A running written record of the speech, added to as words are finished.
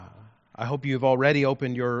I hope you've already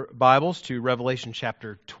opened your Bibles to Revelation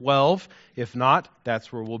chapter 12. If not,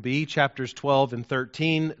 that's where we'll be, chapters 12 and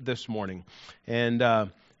 13 this morning. And,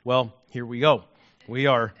 here we go. We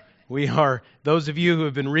are, those of you who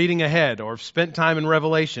have been reading ahead or have spent time in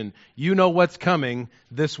Revelation, you know what's coming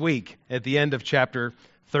this week at the end of chapter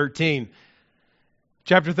 13.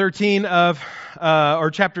 Chapter 13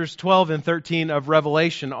 chapters 12 and 13 of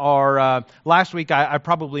Revelation are, last week I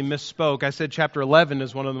probably misspoke. I said chapter 11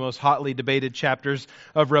 is one of the most hotly debated chapters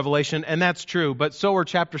of Revelation, and that's true, but so are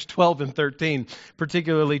chapters 12 and 13,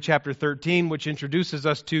 particularly chapter 13, which introduces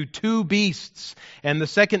us to two beasts. And the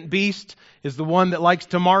second beast is the one that likes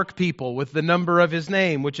to mark people with the number of his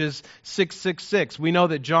name, which is 666. We know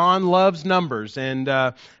that John loves numbers, and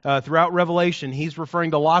throughout Revelation, he's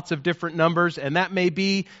referring to lots of different numbers, and that may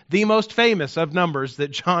be the most famous of numbers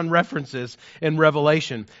that John references in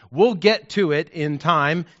Revelation. We'll get to it in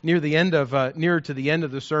time, nearer to the end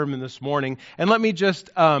of the sermon this morning. And let me just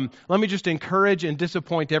encourage and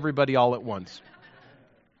disappoint everybody all at once.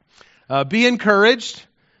 Be encouraged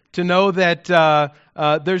to know that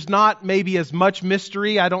there's not maybe as much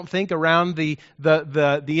mystery, I don't think, around the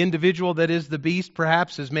individual that is the beast,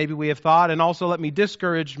 perhaps, as maybe we have thought. And also let me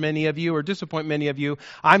discourage many of you or disappoint many of you.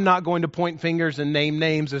 I'm not going to point fingers and name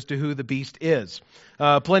names as to who the beast is.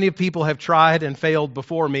 Plenty of people have tried and failed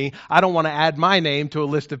before me. I don't want to add my name to a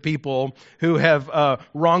list of people who have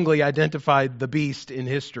wrongly identified the beast in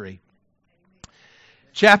history.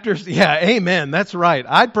 Amen, that's right.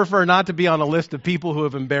 I'd prefer not to be on a list of people who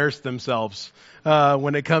have embarrassed themselves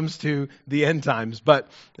when it comes to the end times.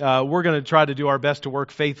 But we're going to try to do our best to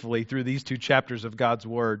work faithfully through these two chapters of God's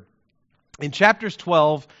Word. In chapters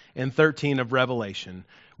 12 and 13 of Revelation,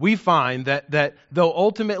 we find that though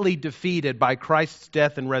ultimately defeated by Christ's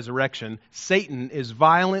death and resurrection, Satan is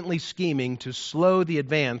violently scheming to slow the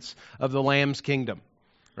advance of the Lamb's kingdom.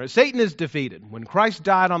 Right? Satan is defeated. When Christ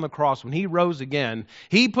died on the cross, when he rose again,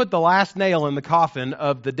 he put the last nail in the coffin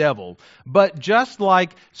of the devil. But just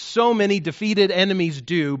like so many defeated enemies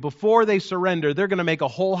do, before they surrender, they're going to make a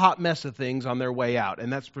whole hot mess of things on their way out.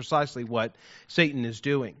 And that's precisely what Satan is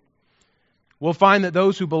doing. We'll find that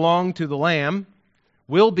those who belong to the Lamb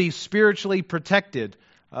will be spiritually protected,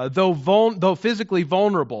 though physically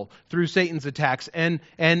vulnerable through Satan's attacks. And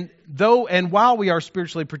while we are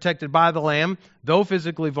spiritually protected by the Lamb, though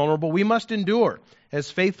physically vulnerable, we must endure as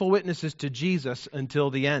faithful witnesses to Jesus until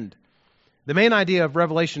the end. The main idea of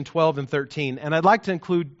Revelation 12 and 13, and I'd like to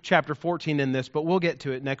include chapter 14 in this, but we'll get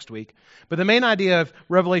to it next week. But the main idea of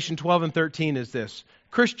Revelation 12 and 13 is this: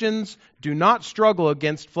 Christians do not struggle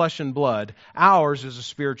against flesh and blood. Ours is a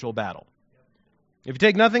spiritual battle. If you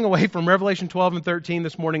take nothing away from Revelation 12 and 13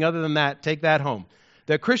 this morning other than that, take that home.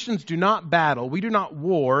 That Christians do not battle, we do not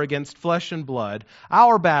war against flesh and blood.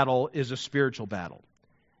 Our battle is a spiritual battle.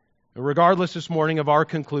 Regardless this morning of our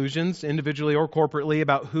conclusions, individually or corporately,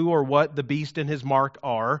 about who or what the beast and his mark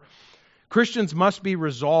are, Christians must be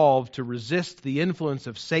resolved to resist the influence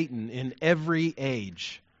of Satan in every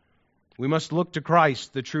age. We must look to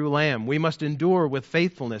Christ, the true Lamb. We must endure with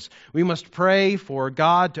faithfulness. We must pray for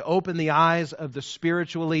God to open the eyes of the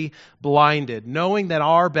spiritually blinded. Knowing that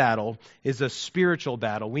our battle is a spiritual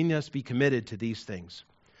battle, we must be committed to these things.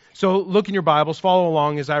 So look in your Bibles, follow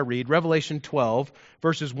along as I read Revelation 12,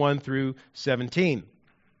 verses 1 through 17.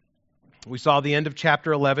 We saw the end of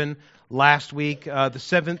chapter 11 last week. The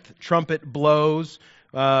seventh trumpet blows.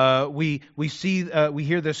 We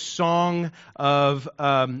hear this song of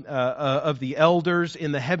the elders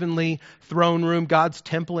in the heavenly throne room. God's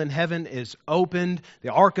temple in heaven is opened.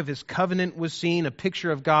 The Ark of His covenant was seen, a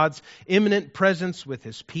picture of God's imminent presence with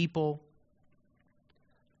His people.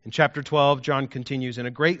 In chapter 12, John continues, "And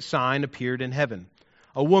a great sign appeared in heaven.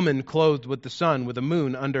 A woman clothed with the sun, with a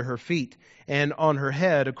moon under her feet, and on her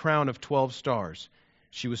head a crown of 12 stars.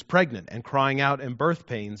 She was pregnant and crying out in birth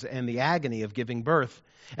pains and the agony of giving birth.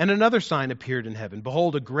 And another sign appeared in heaven.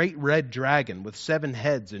 Behold, a great red dragon with 7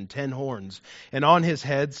 heads and 10 horns, and on his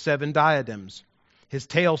head 7 diadems. His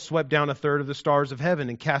tail swept down a third of the stars of heaven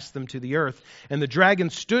and cast them to the earth. And the dragon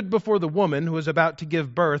stood before the woman who was about to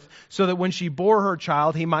give birth, so that when she bore her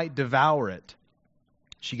child, he might devour it.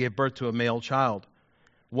 She gave birth to a male child,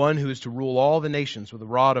 one who is to rule all the nations with a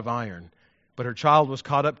rod of iron. But her child was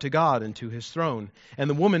caught up to God and to His throne. And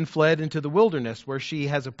the woman fled into the wilderness, where she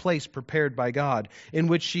has a place prepared by God, in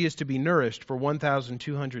which she is to be nourished for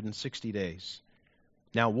 1,260 days.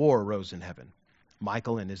 Now war arose in heaven.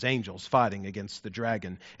 Michael and his angels fighting against the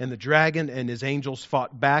dragon. And the dragon and his angels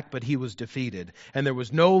fought back, but he was defeated. And there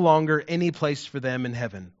was no longer any place for them in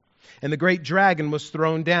heaven. And the great dragon was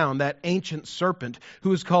thrown down, that ancient serpent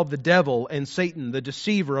who is called the devil and Satan, the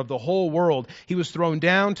deceiver of the whole world. He was thrown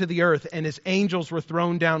down to the earth, and his angels were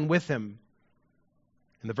thrown down with him.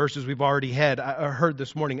 In the verses we've already heard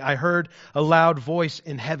this morning, I heard a loud voice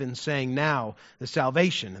in heaven saying, "Now the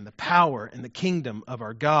salvation and the power and the kingdom of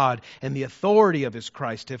our God and the authority of his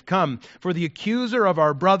Christ have come. For the accuser of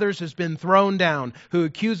our brothers has been thrown down, who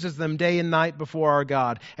accuses them day and night before our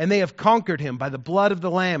God. And they have conquered him by the blood of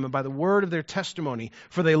the Lamb and by the word of their testimony.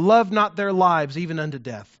 For they love not their lives even unto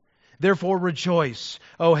death. Therefore rejoice,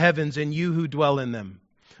 O heavens, and you who dwell in them.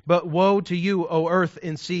 But woe to you, O earth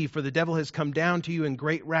and sea, for the devil has come down to you in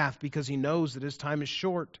great wrath, because he knows that his time is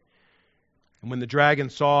short." And when the dragon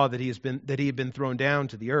saw that he had been thrown down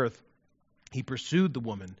to the earth, he pursued the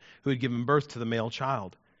woman who had given birth to the male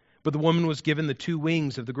child. But the woman was given the 2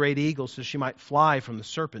 wings of the great eagle, so she might fly from the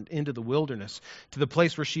serpent into the wilderness, to the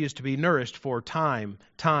place where she is to be nourished for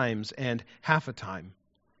times, and half a time.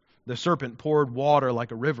 The serpent poured water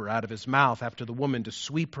like a river out of his mouth after the woman to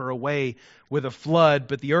sweep her away with a flood.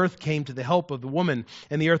 But the earth came to the help of the woman,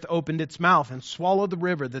 and the earth opened its mouth and swallowed the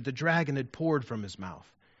river that the dragon had poured from his mouth.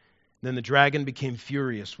 Then the dragon became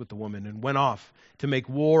furious with the woman and went off to make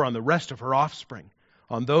war on the rest of her offspring,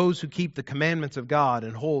 on those who keep the commandments of God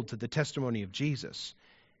and hold to the testimony of Jesus.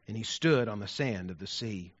 And he stood on the sand of the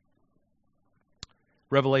sea.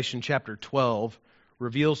 Revelation chapter 12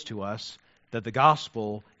 reveals to us that the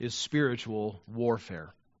gospel is spiritual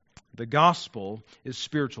warfare. The gospel is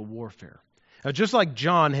spiritual warfare. Now, just like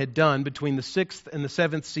John had done between the 6th and the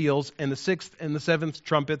 7th seals and the 6th and the 7th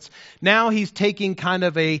trumpets, now he's taking kind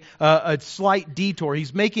of a slight detour.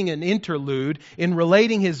 He's making an interlude in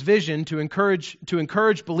relating his vision to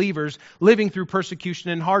encourage believers living through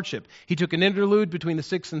persecution and hardship. He took an interlude between the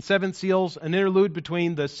 6th and 7th seals, an interlude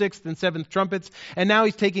between the 6th and 7th trumpets, and now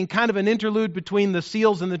he's taking kind of an interlude between the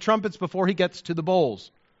seals and the trumpets before he gets to the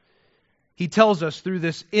bowls. He tells us through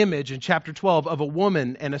this image in chapter 12 of a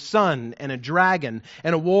woman and a son and a dragon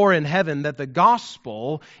and a war in heaven that the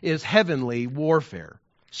gospel is heavenly warfare,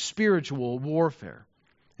 spiritual warfare.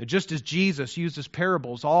 And just as Jesus uses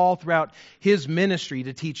parables all throughout his ministry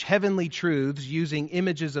to teach heavenly truths using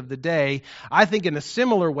images of the day, I think in a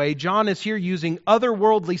similar way, John is here using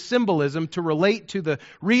otherworldly symbolism to relate to the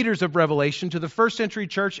readers of Revelation, to the first century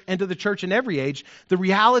church and to the church in every age, the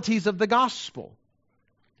realities of the gospel.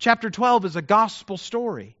 Chapter 12 is a gospel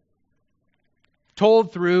story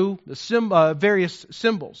told through the various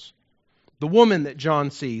symbols. The woman that John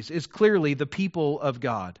sees is clearly the people of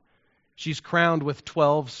God. She's crowned with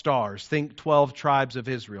 12 stars. Think 12 tribes of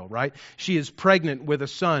Israel, right? She is pregnant with a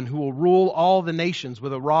son who will rule all the nations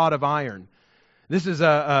with a rod of iron. This is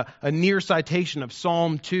a near citation of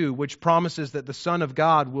Psalm 2, which promises that the Son of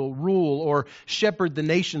God will rule or shepherd the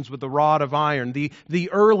nations with a rod of iron. The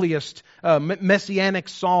earliest messianic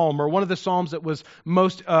psalm, or one of the psalms that was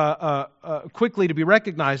most quickly to be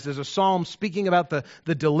recognized as a psalm speaking about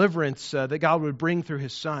the deliverance that God would bring through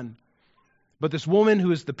his Son. But this woman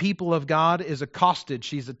who is the people of God is accosted.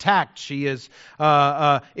 She's attacked. She is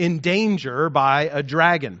in danger by a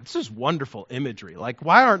dragon. This is wonderful imagery. Like,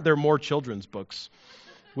 why aren't there more children's books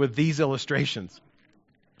with these illustrations?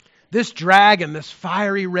 This dragon, this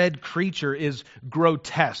fiery red creature is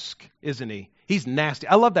grotesque, isn't he? He's nasty.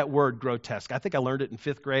 I love that word, grotesque. I think I learned it in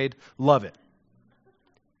 5th grade. Love it.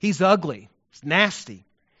 He's ugly. He's nasty.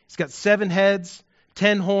 He's got 7 heads,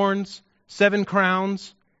 10 horns, 7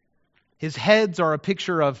 crowns. His heads are a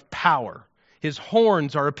picture of power. His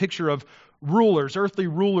horns are a picture of rulers, earthly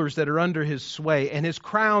rulers that are under his sway. And his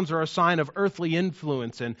crowns are a sign of earthly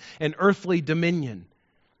influence and earthly dominion.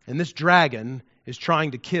 And this dragon is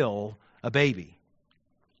trying to kill a baby.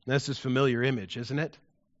 This is a familiar image, isn't it?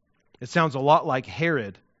 It sounds a lot like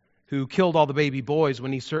Herod, who killed all the baby boys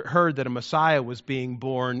when he heard that a Messiah was being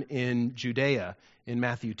born in Judea in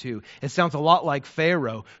Matthew 2. It sounds a lot like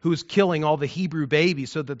Pharaoh, who is killing all the Hebrew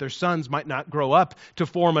babies so that their sons might not grow up to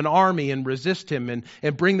form an army and resist him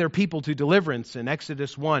and bring their people to deliverance in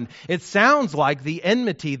Exodus 1. It sounds like the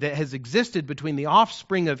enmity that has existed between the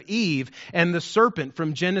offspring of Eve and the serpent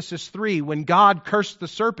from Genesis 3, when God cursed the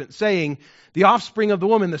serpent, saying, "The offspring of the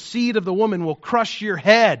woman, the seed of the woman, will crush your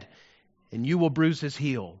head, and you will bruise his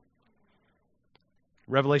heel."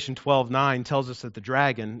 Revelation 12:9 tells us that the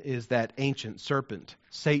dragon is that ancient serpent,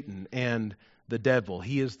 Satan, and the devil.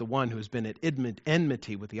 He is the one who has been at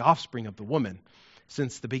enmity with the offspring of the woman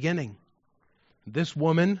since the beginning. This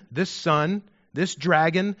woman, this son, this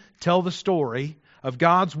dragon tell the story of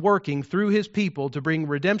God's working through his people to bring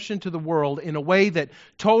redemption to the world in a way that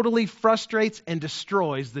totally frustrates and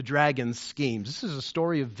destroys the dragon's schemes. This is a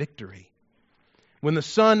story of victory. When the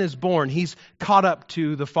Son is born, He's caught up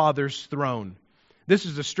to the Father's throne. This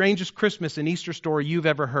is the strangest Christmas and Easter story you've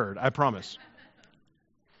ever heard, I promise.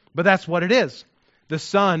 But that's what it is. The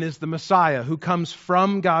Son is the Messiah who comes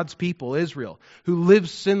from God's people, Israel, who lives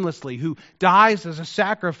sinlessly, who dies as a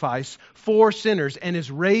sacrifice for sinners and is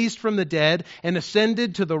raised from the dead and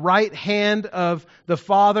ascended to the right hand of the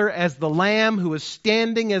Father as the Lamb who is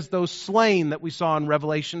standing as those slain that we saw in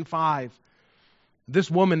Revelation 5. This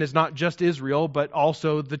woman is not just Israel, but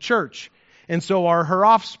also the church, and so are her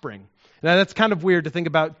offspring. Now, that's kind of weird to think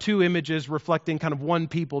about two images reflecting kind of one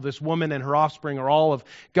people. This woman and her offspring are all of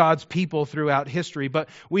God's people throughout history. But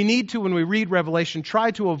we need to, when we read Revelation,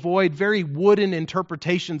 try to avoid very wooden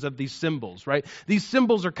interpretations of these symbols, right? These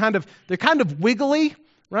symbols are kind of wiggly,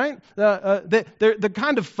 right? They're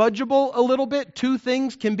kind of fudgeable a little bit. Two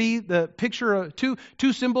things can be the picture of,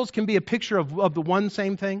 two symbols can be a picture of the one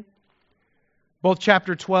same thing. Both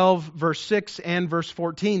chapter 12, verse 6 and verse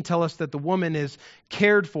 14 tell us that the woman is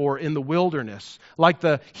cared for in the wilderness, like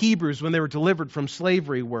the Hebrews when they were delivered from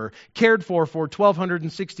slavery were cared for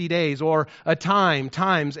 1,260 days, or a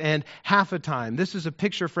times, and half a time. This is a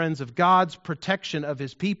picture, friends, of God's protection of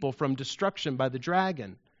His people from destruction by the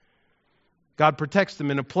dragon. God protects them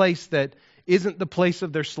in a place that isn't the place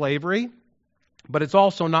of their slavery, but it's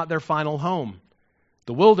also not their final home.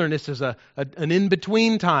 The wilderness is an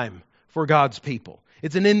in-between time for God's people.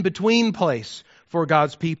 It's an in-between place for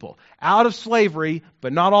God's people. Out of slavery,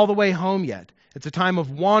 but not all the way home yet. It's a time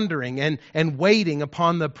of wandering and waiting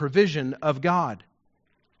upon the provision of God.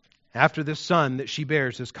 After this son that she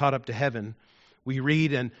bears is caught up to heaven, we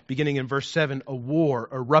read, and beginning in verse 7, a war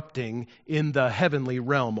erupting in the heavenly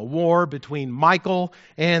realm. A war between Michael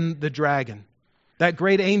and the dragon. That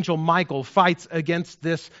great angel Michael fights against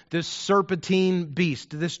this serpentine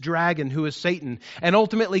beast, this dragon who is Satan, and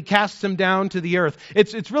ultimately casts him down to the earth.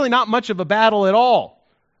 It's really not much of a battle at all.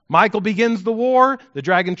 Michael begins the war, the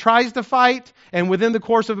dragon tries to fight, and within the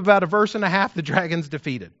course of about a verse and a half, the dragon's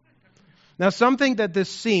defeated. Now, some think that this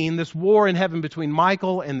scene, this war in heaven between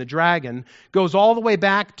Michael and the dragon, goes all the way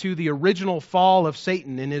back to the original fall of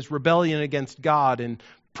Satan in his rebellion against God in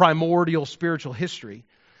primordial spiritual history.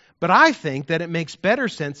 But I think that it makes better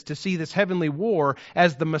sense to see this heavenly war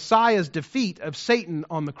as the Messiah's defeat of Satan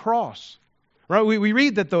on the cross. Right? We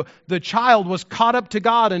read that the child was caught up to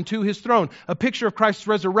God and to His throne, a picture of Christ's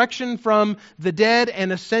resurrection from the dead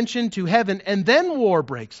and ascension to heaven, and then war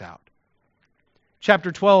breaks out.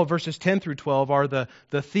 Chapter 12, verses 10 through 12 are the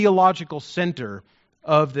theological center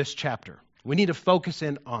of this chapter. We need to focus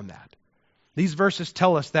in on that. These verses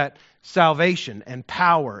tell us that salvation and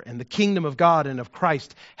power and the kingdom of God and of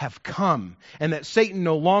Christ have come, and that Satan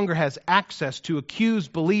no longer has access to accuse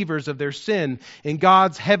believers of their sin in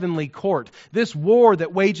God's heavenly court. This war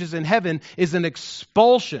that wages in heaven is an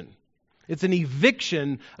expulsion. It's an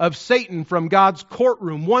eviction of Satan from God's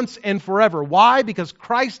courtroom once and forever. Why? Because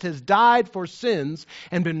Christ has died for sins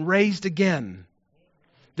and been raised again.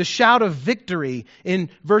 The shout of victory in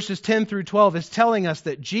verses 10 through 12 is telling us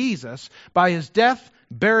that Jesus, by His death,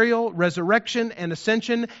 burial, resurrection, and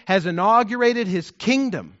ascension, has inaugurated His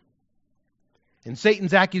kingdom. And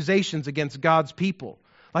Satan's accusations against God's people,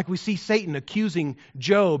 like we see Satan accusing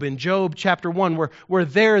Job in Job chapter 1, where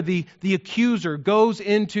there the accuser goes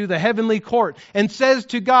into the heavenly court and says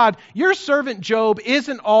to God, your servant Job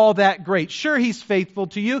isn't all that great. Sure, he's faithful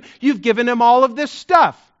to you. You've given him all of this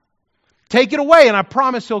stuff. Take it away, and I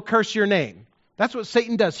promise he'll curse your name. That's what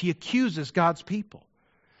Satan does. He accuses God's people.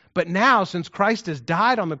 But now, since Christ has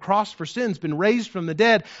died on the cross for sins, been raised from the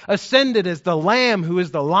dead, ascended as the Lamb who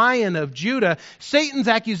is the Lion of Judah, Satan's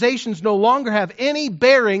accusations no longer have any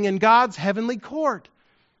bearing in God's heavenly court.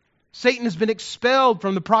 Satan has been expelled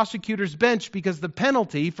from the prosecutor's bench because the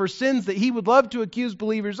penalty for sins that he would love to accuse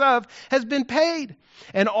believers of has been paid.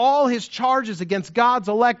 And all his charges against God's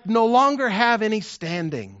elect no longer have any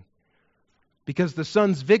standing. Because the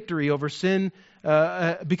Son's victory over sin,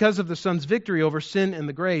 because of the Son's victory over sin and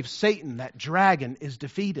the grave, Satan, that dragon, is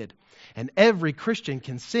defeated. And every Christian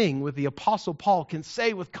can sing with the Apostle Paul, can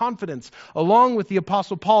say with confidence, along with the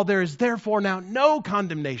Apostle Paul, there is therefore now no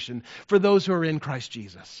condemnation for those who are in Christ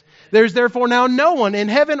Jesus. There is therefore now no one in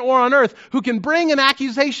heaven or on earth who can bring an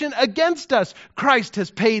accusation against us. Christ has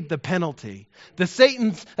paid the penalty.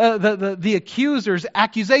 The accuser's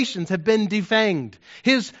accusations have been defanged.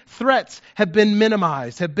 His threats have been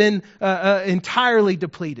minimized, have been entirely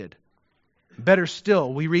depleted. Better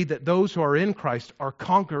still, we read that those who are in Christ are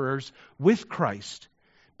conquerors with Christ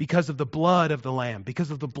because of the blood of the Lamb, because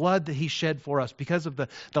of the blood that he shed for us, because of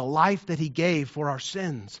the life that he gave for our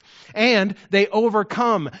sins. And they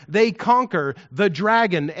overcome, they conquer the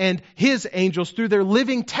dragon and his angels through their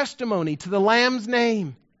living testimony to the Lamb's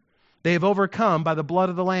name. They have overcome by the blood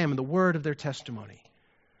of the Lamb and the word of their testimony.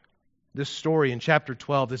 This story in chapter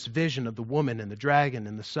 12, this vision of the woman and the dragon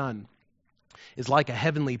and the son, is like a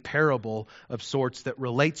heavenly parable of sorts that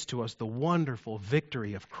relates to us the wonderful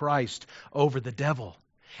victory of Christ over the devil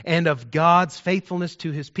and of God's faithfulness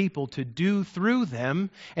to his people to do through them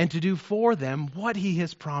and to do for them what he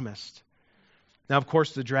has promised. Now, of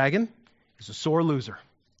course, the dragon is a sore loser,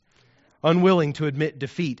 unwilling to admit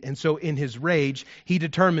defeat, and so in his rage, he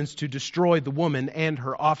determines to destroy the woman and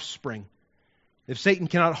her offspring. If Satan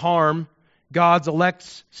cannot harm God's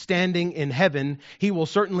elects standing in heaven, he will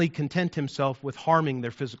certainly content himself with harming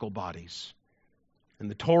their physical bodies. And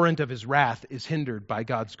the torrent of his wrath is hindered by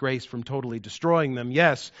God's grace from totally destroying them,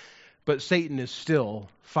 yes, but Satan is still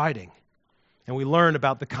fighting. And we learn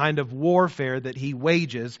about the kind of warfare that he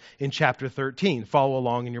wages in chapter 13. Follow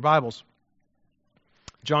along in your Bibles.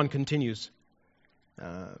 John continues.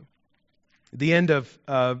 The end of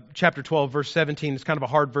chapter 12, verse 17 is kind of a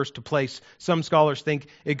hard verse to place. Some scholars think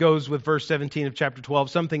it goes with verse 17 of chapter 12.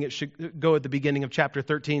 Some think it should go at the beginning of chapter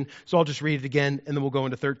 13. So I'll just read it again, and then we'll go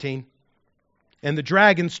into 13. And the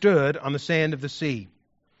dragon stood on the sand of the sea.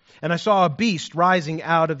 And I saw a beast rising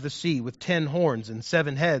out of the sea with 10 horns and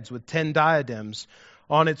 7 heads, with 10 diadems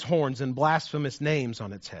on its horns and blasphemous names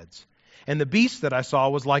on its heads. And the beast that I saw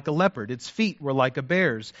was like a leopard. Its feet were like a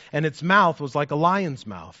bear's, and its mouth was like a lion's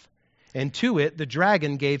mouth. And to it the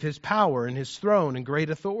dragon gave his power and his throne and great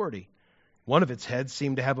authority. One of its heads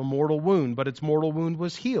seemed to have a mortal wound, but its mortal wound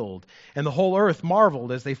was healed. And the whole earth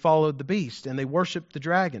marveled as they followed the beast, and they worshipped the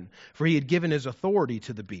dragon, for he had given his authority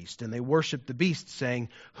to the beast. And they worshipped the beast, saying,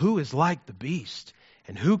 "Who is like the beast,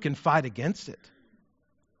 and who can fight against it?"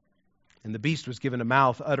 And the beast was given a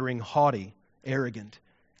mouth uttering haughty, arrogant,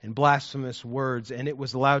 and blasphemous words, and it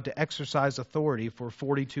was allowed to exercise authority for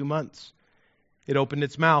 42 months. It opened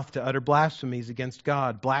its mouth to utter blasphemies against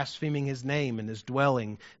God, blaspheming his name and his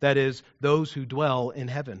dwelling, that is, those who dwell in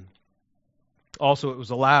heaven. Also it was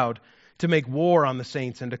allowed to make war on the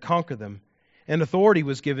saints and to conquer them. And authority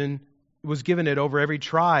was given it over every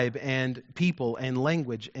tribe and people and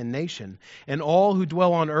language and nation. And all who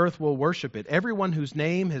dwell on earth will worship it, everyone whose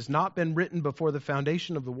name has not been written before the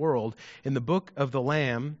foundation of the world in the book of the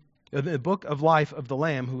Lamb, the book of life of the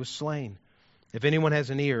Lamb who was slain. If anyone has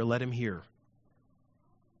an ear, let him hear.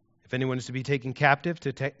 If anyone is to be taken captive,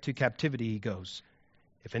 to captivity he goes.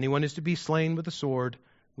 If anyone is to be slain with the sword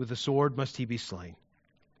must he be slain.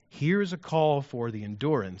 Here is a call for the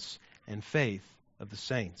endurance and faith of the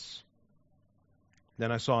saints.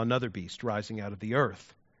 Then I saw another beast rising out of the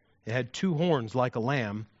earth. It had 2 horns like a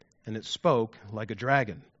lamb, and it spoke like a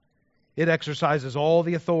dragon. It exercises all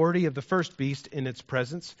the authority of the first beast in its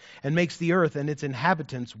presence, and makes the earth and its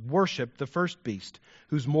inhabitants worship the first beast,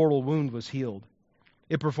 whose mortal wound was healed.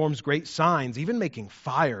 It performs great signs, even making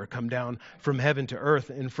fire come down from heaven to earth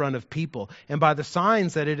in front of people. And by the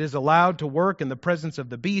signs that it is allowed to work in the presence of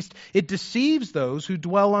the beast, it deceives those who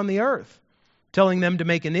dwell on the earth, telling them to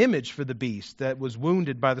make an image for the beast that was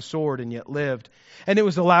wounded by the sword and yet lived. And it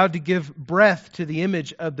was allowed to give breath to the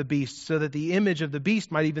image of the beast, so that the image of the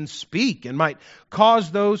beast might even speak and might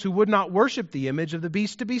cause those who would not worship the image of the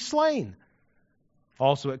beast to be slain.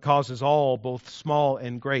 Also, it causes all, both small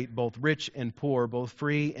and great, both rich and poor, both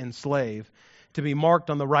free and slave, to be marked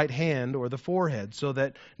on the right hand or the forehead, so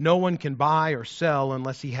that no one can buy or sell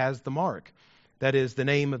unless he has the mark, that is, the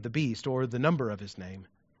name of the beast or the number of his name.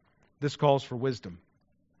 This calls for wisdom.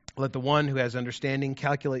 Let the one who has understanding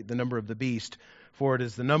calculate the number of the beast, for it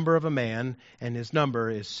is the number of a man, and his number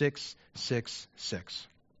is 666.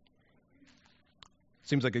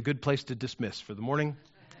 Seems like a good place to dismiss for the morning.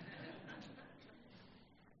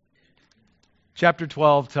 Chapter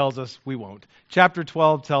 12 tells us, we won't. Chapter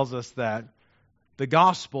 12 tells us that the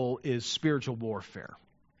gospel is spiritual warfare.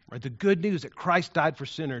 Right? The good news that Christ died for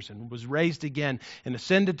sinners and was raised again and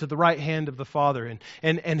ascended to the right hand of the Father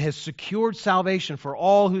and has secured salvation for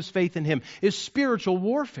all whose faith in him is spiritual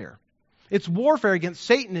warfare. It's warfare against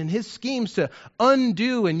Satan and his schemes to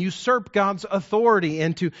undo and usurp God's authority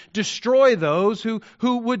and to destroy those who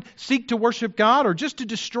would seek to worship God, or just to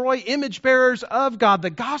destroy image bearers of God.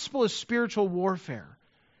 The gospel is spiritual warfare.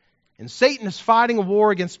 And Satan is fighting a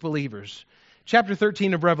war against believers. Chapter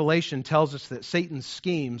 13 of Revelation tells us that Satan's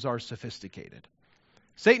schemes are sophisticated.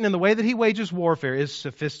 Satan, in the way that he wages warfare, is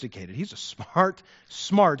sophisticated. He's a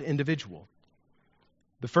smart individual.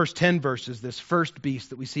 The first 10 verses, this first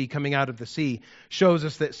beast that we see coming out of the sea, shows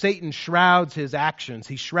us that Satan shrouds his actions.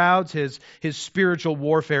 He shrouds his spiritual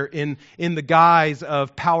warfare in the guise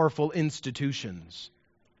of powerful institutions.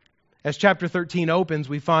 As chapter 13 opens,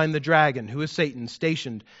 we find the dragon, who is Satan,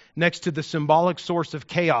 stationed next to the symbolic source of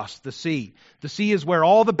chaos, the sea. The sea is where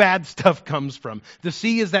all the bad stuff comes from. The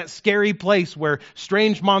sea is that scary place where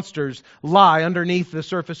strange monsters lie underneath the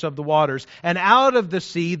surface of the waters. And out of the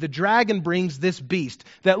sea, the dragon brings this beast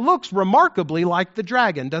that looks remarkably like the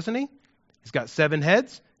dragon, doesn't he? He's got 7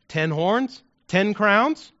 heads, 10 horns, 10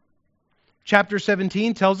 crowns. Chapter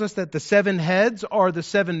 17 tells us that the 7 heads are the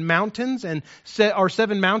 7 mountains and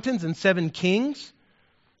 7 kings.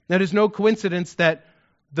 Now, it is no coincidence that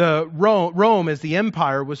the Rome as the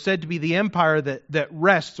empire was said to be the empire that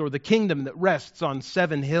rests, or the kingdom that rests on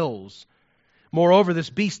 7 hills. Moreover, this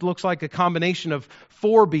beast looks like a combination of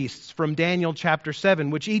 4 beasts from Daniel chapter 7,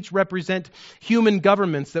 which each represent human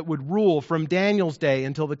governments that would rule from Daniel's day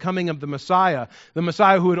until the coming of the Messiah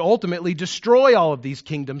who would ultimately destroy all of these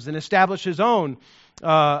kingdoms and establish his own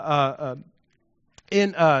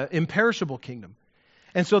imperishable kingdom.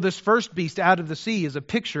 And so this first beast out of the sea is a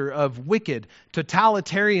picture of wicked,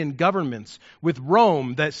 totalitarian governments with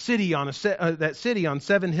Rome, that city on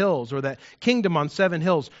 7 hills, or that kingdom on 7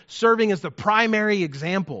 hills, serving as the primary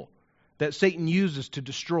example that Satan uses to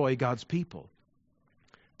destroy God's people.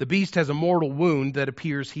 The beast has a mortal wound that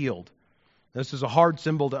appears healed. This is a hard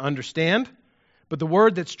symbol to understand, but the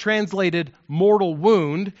word that's translated mortal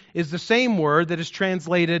wound is the same word that is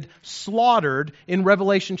translated slaughtered in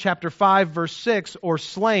Revelation chapter 5 verse 6, or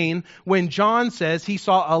slain, when John says he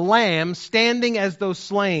saw a lamb standing as though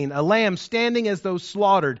slain, a lamb standing as though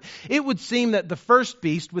slaughtered. It would seem that the first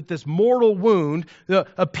beast with this mortal wound,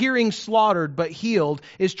 appearing slaughtered but healed,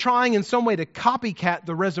 is trying in some way to copycat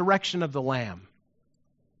the resurrection of the lamb.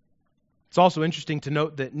 It's also interesting to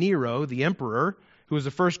note that Nero, the emperor, who was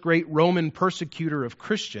the first great Roman persecutor of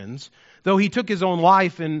Christians, though he took his own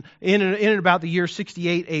life in about the year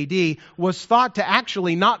 68 AD, was thought to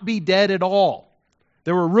actually not be dead at all.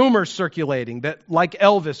 There were rumors circulating that, like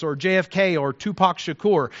Elvis or JFK or Tupac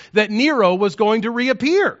Shakur, that Nero was going to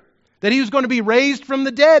reappear, that he was going to be raised from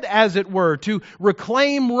the dead, as it were, to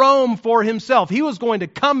reclaim Rome for himself. He was going to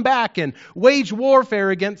come back and wage warfare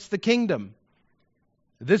against the kingdom.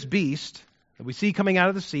 This beast that we see coming out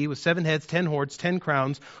of the sea with 7 heads, 10 horns, 10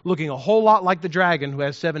 crowns, looking a whole lot like the dragon who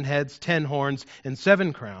has 7 heads, 10 horns, and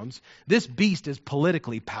 7 crowns. This beast is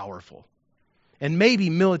politically powerful and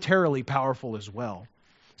maybe militarily powerful as well,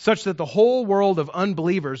 such that the whole world of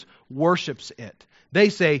unbelievers worships it. They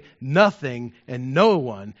say nothing and no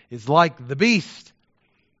one is like the beast.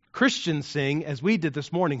 Christians sing, as we did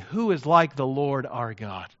this morning, "Who is like the Lord our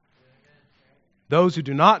God?" Those who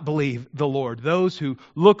do not believe the Lord, those who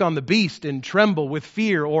look on the beast and tremble with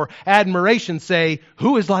fear or admiration, say,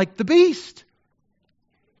 "Who is like the beast?"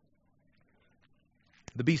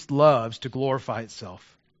 The beast loves to glorify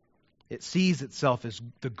itself. It sees itself as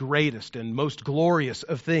the greatest and most glorious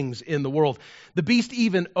of things in the world. The beast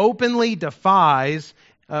even openly defies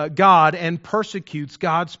God and persecutes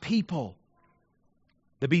God's people.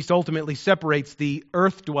 The beast ultimately separates the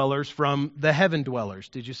earth dwellers from the heaven dwellers.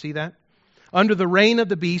 Did you see that? Under the reign of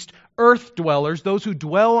the beast, earth dwellers, those who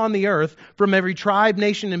dwell on the earth from every tribe,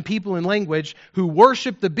 nation, and people and language who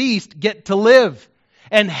worship the beast, get to live.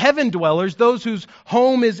 And heaven dwellers, those whose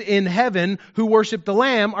home is in heaven, who worship the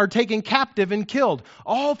Lamb, are taken captive and killed.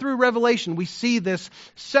 All through Revelation, we see this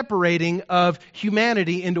separating of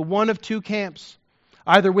humanity into one of 2 camps,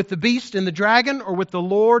 either with the beast and the dragon, or with the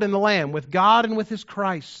Lord and the Lamb, with God and with His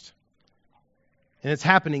Christ. And it's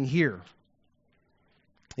happening here.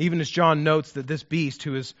 Even as John notes that this beast,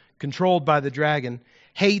 who is controlled by the dragon,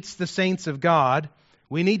 hates the saints of God,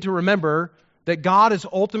 we need to remember that God is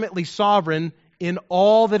ultimately sovereign in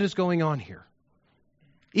all that is going on here.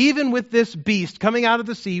 Even with this beast coming out of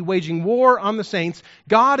the sea, waging war on the saints,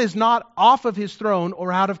 God is not off of His throne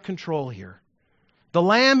or out of control here. The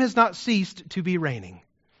Lamb has not ceased to be reigning.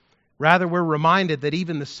 Rather, we're reminded that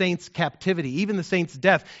even the saint's captivity, even the saint's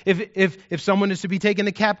death, if someone is to be taken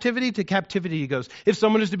to captivity he goes. If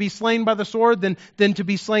someone is to be slain by the sword, then to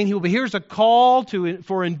be slain he will be. Here's a call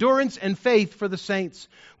for endurance and faith for the saints.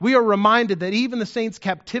 We are reminded that even the saint's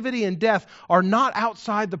captivity and death are not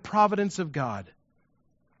outside the providence of God.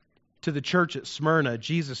 To the church at Smyrna,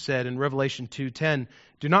 Jesus said in Revelation 2:10,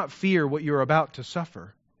 "Do not fear what you are about to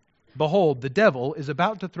suffer. Behold, the devil is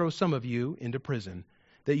about to throw some of you into prison,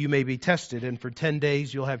 that you may be tested, and for 10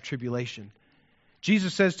 days you'll have tribulation."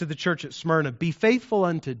 Jesus says to the church at Smyrna, "Be faithful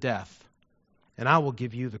unto death, and I will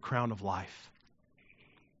give you the crown of life."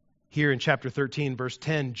 Here in chapter 13, verse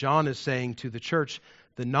 10, John is saying to the church,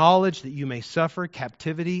 the knowledge that you may suffer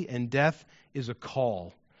captivity and death is a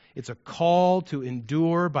call. It's a call to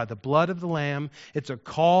endure by the blood of the Lamb. It's a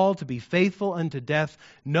call to be faithful unto death,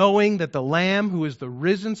 knowing that the Lamb, who is the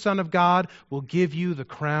risen Son of God, will give you the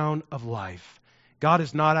crown of life. God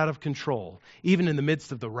is not out of control, even in the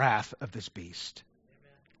midst of the wrath of this beast.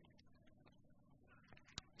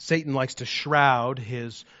 Satan likes to shroud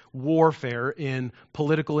his warfare in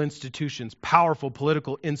political institutions, powerful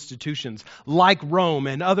political institutions like Rome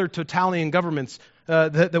and other totalitarian governments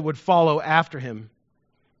that would follow after him.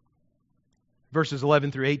 Verses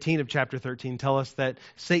 11 through 18 of chapter 13 tell us that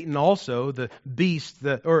Satan also, the beast,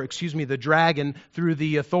 the dragon, through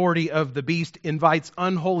the authority of the beast, invites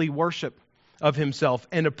unholy worship of himself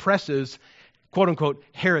and oppresses, quote unquote,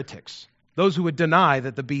 heretics, those who would deny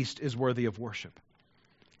that the beast is worthy of worship.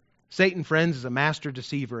 Satan, friends, is a master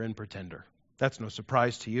deceiver and pretender. That's no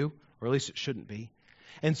surprise to you, or at least it shouldn't be.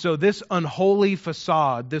 And so this unholy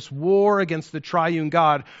facade, this war against the triune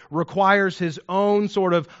God, requires his own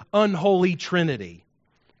sort of unholy trinity.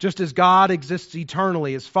 Just as God exists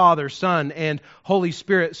eternally as Father, Son, and Holy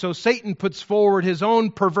Spirit, so Satan puts forward his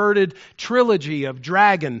own perverted trilogy of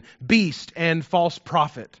dragon, beast, and false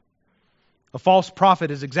prophet. A false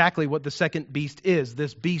prophet is exactly what the second beast is,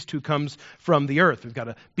 this beast who comes from the earth. We've got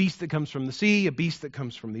a beast that comes from the sea, a beast that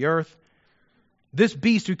comes from the earth. This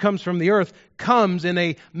beast who comes from the earth comes in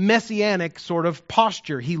a messianic sort of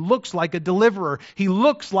posture. He looks like a deliverer. He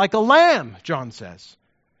looks like a lamb, John says.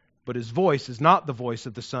 But his voice is not the voice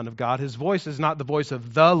of the Son of God. His voice is not the voice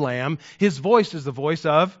of the Lamb. His voice is the voice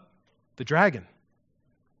of the dragon.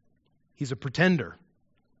 He's a pretender.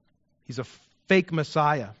 He's a fake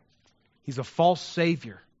Messiah. He's a false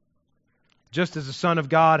Savior. Just as the Son of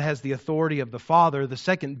God has the authority of the Father, the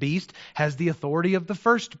second beast has the authority of the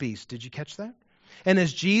first beast. Did you catch that? And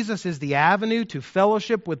as Jesus is the avenue to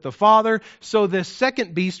fellowship with the Father, so this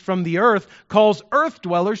second beast from the earth calls earth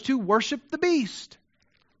dwellers to worship the beast.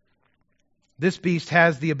 This beast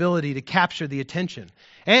has the ability to capture the attention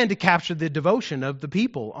and to capture the devotion of the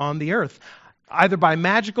people on the earth, either by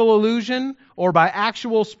magical illusion or by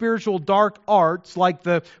actual spiritual dark arts like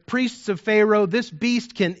the priests of Pharaoh. This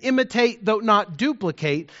beast can imitate, though not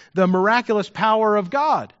duplicate, the miraculous power of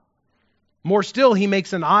God. More still, he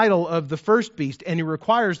makes an idol of the first beast, and he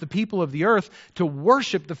requires the people of the earth to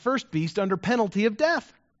worship the first beast under penalty of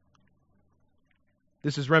death.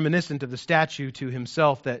 This is reminiscent of the statue to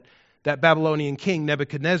himself that Babylonian king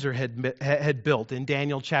Nebuchadnezzar had built in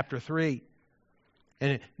Daniel chapter 3.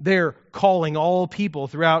 And they're calling all people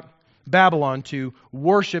throughout Babylon to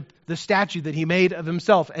worship the statue that he made of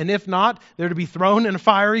himself. And if not, they're to be thrown in a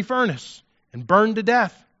fiery furnace and burned to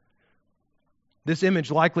death. This image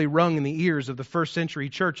likely rung in the ears of the first century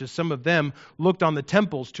church as some of them looked on the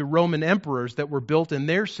temples to Roman emperors that were built in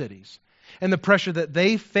their cities, and the pressure that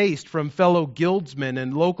they faced from fellow guildsmen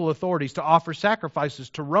and local authorities to offer sacrifices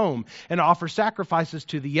to Rome and offer sacrifices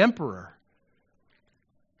to the emperor.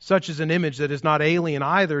 Such is an image that is not alien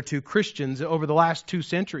either to Christians over the last 2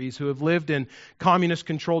 centuries who have lived in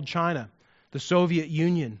communist-controlled China, the Soviet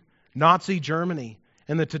Union, Nazi Germany,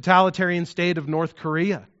 and the totalitarian state of North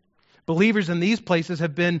Korea. Believers in these places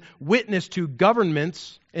have been witness to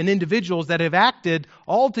governments and individuals that have acted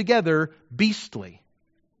altogether beastly.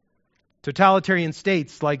 Totalitarian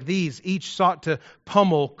states like these each sought to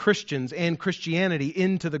pummel Christians and Christianity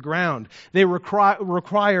into the ground. They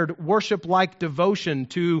required worship-like devotion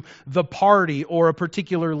to the party or a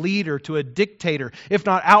particular leader, to a dictator, if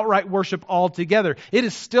not outright worship altogether. It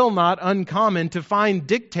is still not uncommon to find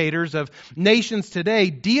dictators of nations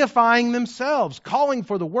today deifying themselves, calling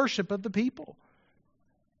for the worship of the people.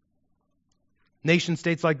 Nation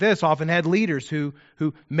states like this often had leaders who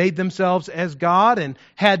made themselves as God and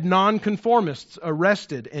had nonconformists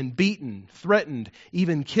arrested and beaten, threatened,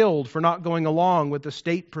 even killed for not going along with the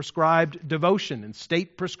state-prescribed devotion and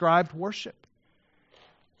state-prescribed worship.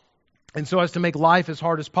 And so as to make life as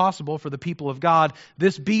hard as possible for the people of God,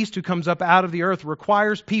 this beast who comes up out of the earth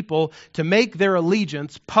requires people to make their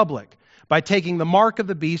allegiance public by taking the mark of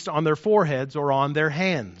the beast on their foreheads or on their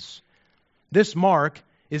hands. This mark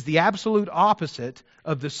is the absolute opposite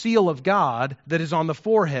of the seal of God that is on the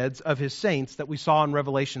foreheads of His saints that we saw in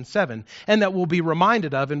Revelation 7, and that we'll be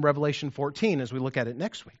reminded of in Revelation 14 as we look at it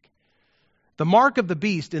next week. The mark of the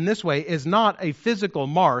beast in this way is not a physical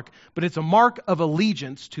mark, but it's a mark of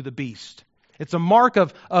allegiance to the beast. It's a mark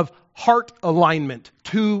of heart alignment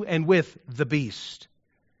to and with the beast.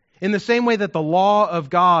 In the same way that the law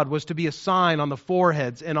of God was to be a sign on the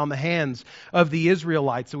foreheads and on the hands of the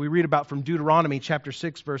Israelites that we read about from Deuteronomy chapter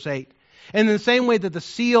 6, verse 8. And in the same way that the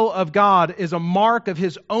seal of God is a mark of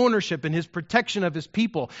His ownership and His protection of His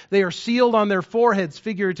people, they are sealed on their foreheads,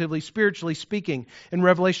 figuratively, spiritually speaking, in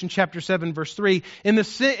Revelation chapter 7, verse 3. In the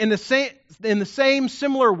same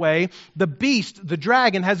similar way, the beast, the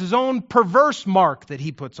dragon, has his own perverse mark that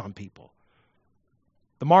he puts on people.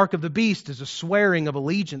 The mark of the beast is a swearing of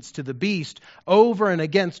allegiance to the beast over and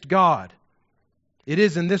against God. It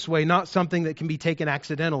is in this way not something that can be taken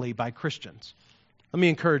accidentally by Christians. Let me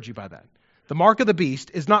encourage you by that. The mark of the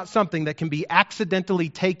beast is not something that can be accidentally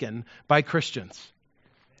taken by Christians.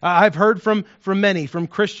 I've heard from many, from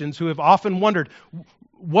Christians who have often wondered,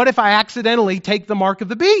 what if I accidentally take the mark of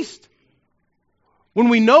the beast? When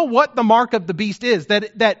we know what the mark of the beast is,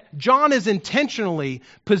 that John is intentionally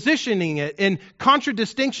positioning it in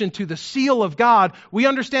contradistinction to the seal of God, we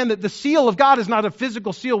understand that the seal of God is not a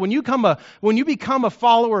physical seal. When you become a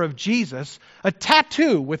follower of Jesus, a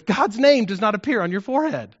tattoo with God's name does not appear on your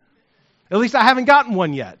forehead. At least I haven't gotten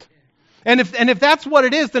one yet. And if that's what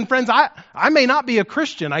it is, then friends, I may not be a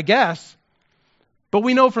Christian, I guess. But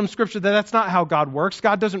we know from Scripture that that's not how God works.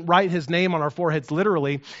 God doesn't write His name on our foreheads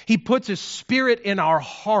literally. He puts His Spirit in our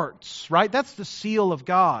hearts, right? That's the seal of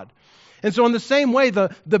God. And so in the same way,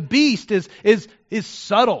 the beast is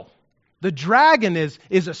subtle. The dragon is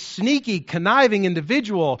a sneaky, conniving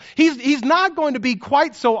individual. He's not going to be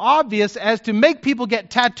quite so obvious as to make people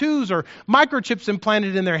get tattoos or microchips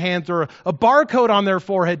implanted in their hands or a barcode on their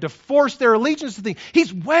forehead to force their allegiance to things.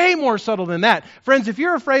 He's way more subtle than that. Friends, if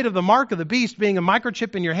you're afraid of the mark of the beast being a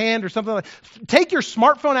microchip in your hand or something like that, take your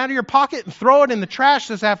smartphone out of your pocket and throw it in the trash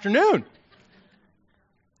this afternoon. Amen.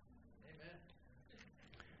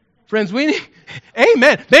 Friends,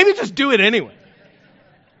 amen. Maybe just do it anyway.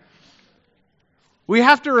 We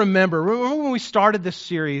have to remember when we started this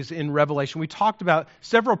series in Revelation, we talked about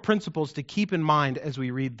several principles to keep in mind as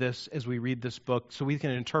we read this book so we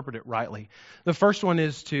can interpret it rightly. The first one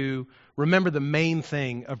is to remember the main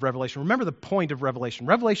thing of Revelation. Remember the point of Revelation.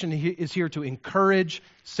 Revelation is here to encourage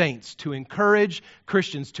saints, to encourage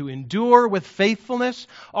Christians to endure with faithfulness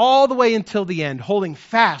all the way until the end, holding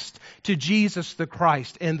fast to Jesus the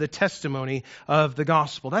Christ and the testimony of the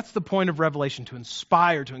gospel. That's the point of Revelation, to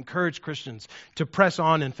inspire, to encourage Christians to press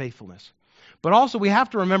on in faithfulness. But also we have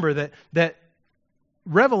to remember that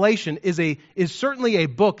Revelation is certainly a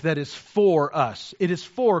book that is for us. It is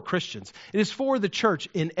for Christians. It is for the church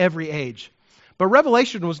in every age. But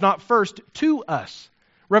Revelation was not first to us.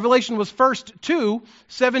 Revelation was first to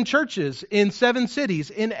 7 churches in 7 cities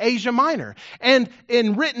in Asia Minor. And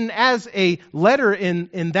written as a letter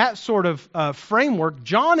in that sort of framework,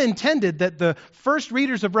 John intended that the first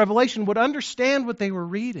readers of Revelation would understand what they were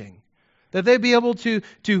reading. That they'd be able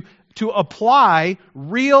to apply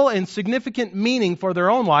real and significant meaning for their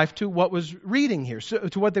own life to what was reading here,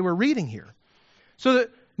 to what they were reading here. So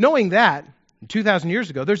that, knowing that, 2,000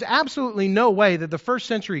 years ago, there's absolutely no way that the first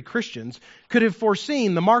century Christians could have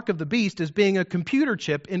foreseen the mark of the beast as being a computer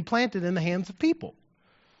chip implanted in the hands of people.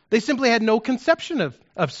 They simply had no conception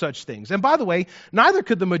of such things. And by the way, neither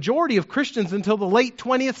could the majority of Christians until the late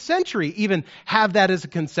 20th century even have that as a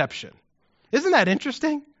conception. Isn't that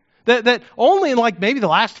interesting? That only in maybe the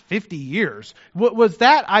last 50 years was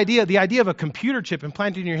that idea, the idea of a computer chip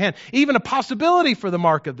implanted in your hand, even a possibility for the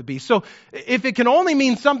mark of the beast. So if it can only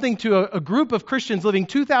mean something to a group of Christians living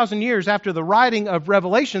 2,000 years after the writing of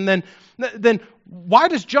Revelation, then why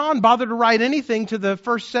does John bother to write anything to the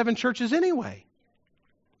first 7 churches anyway?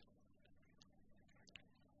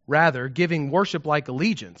 Rather, giving worship-like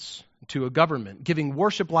allegiance to a government, giving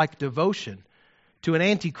worship-like devotion to an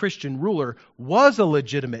anti-Christian ruler was a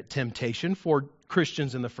legitimate temptation for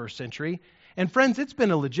Christians in the first century. And friends, it's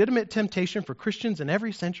been a legitimate temptation for Christians in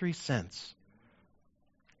every century since.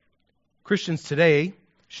 Christians today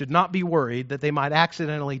should not be worried that they might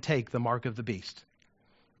accidentally take the mark of the beast.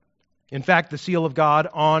 In fact, the seal of God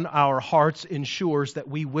on our hearts ensures that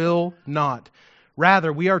we will not.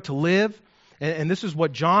 Rather, we are to live, and this is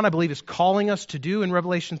what John, I believe, is calling us to do in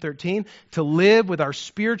Revelation 13, to live with our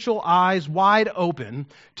spiritual eyes wide open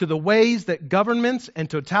to the ways that governments and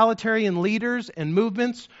totalitarian leaders and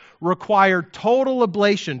movements require total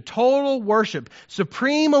oblation, total worship,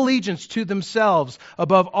 supreme allegiance to themselves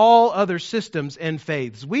above all other systems and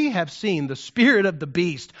faiths. We have seen the spirit of the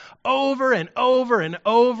beast over and over and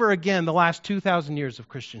over again the last 2,000 years of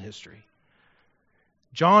Christian history.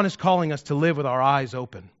 John is calling us to live with our eyes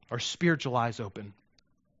open, our spiritual eyes open.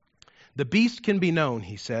 The beast can be known,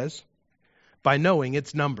 he says, by knowing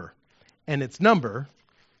its number. And its number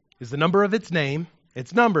is the number of its name.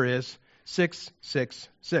 Its number is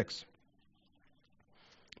 666.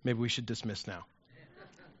 Maybe we should dismiss now.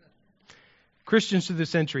 Christians through the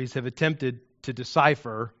centuries have attempted to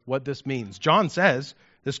decipher what this means. John says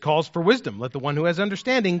this calls for wisdom. Let the one who has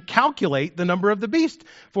understanding calculate the number of the beast,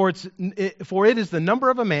 for it is the number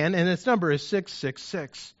of a man, and its number is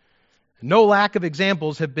 666. No lack of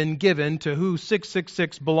examples have been given to who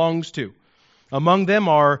 666 belongs to. Among them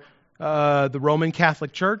are the Roman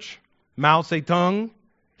Catholic Church, Mao Zedong,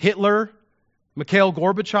 Hitler, Mikhail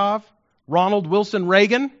Gorbachev, Ronald Wilson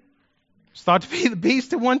Reagan. It's thought to be the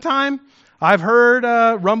beast at one time. I've heard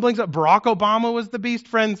rumblings that Barack Obama was the beast.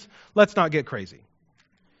 Friends, let's not get crazy.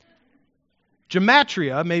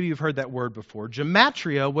 Gematria, maybe you've heard that word before.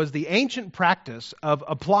 Gematria was the ancient practice of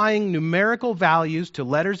applying numerical values to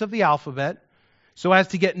letters of the alphabet so as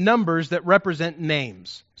to get numbers that represent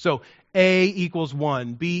names. So A equals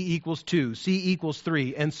 1, B equals 2, C equals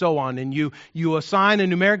 3, and so on. And you assign a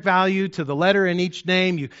numeric value to the letter in each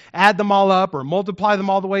name. You add them all up or multiply them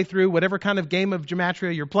all the way through, whatever kind of game of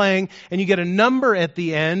gematria you're playing, and you get a number at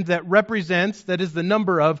the end that is the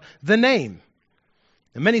number of the name.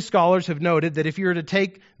 And many scholars have noted that if you were to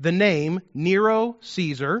take the name Nero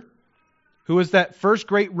Caesar, who was that first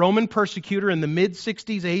great Roman persecutor in the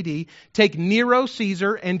mid-60s AD, take Nero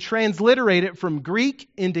Caesar and transliterate it from Greek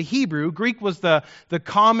into Hebrew. Greek was the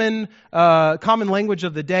common language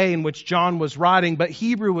of the day in which John was writing, but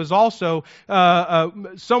Hebrew was also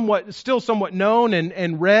somewhat known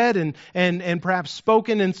and read and perhaps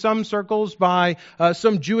spoken in some circles by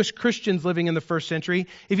some Jewish Christians living in the first century.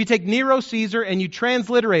 If you take Nero Caesar and you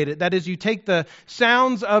transliterate it, that is, you take the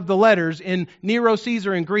sounds of the letters in Nero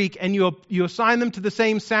Caesar in Greek and you assign them to the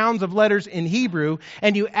same sounds of letters in Hebrew,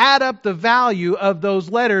 and you add up the value of those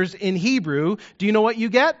letters in Hebrew, do you know what you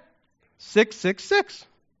get? 666.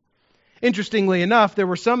 Interestingly enough, there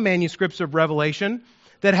were some manuscripts of Revelation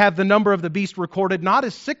that have the number of the beast recorded not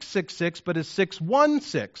as 666, but as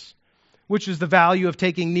 616, which is the value of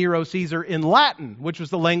taking Nero Caesar in Latin, which was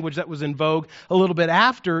the language that was in vogue a little bit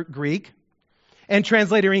after Greek, and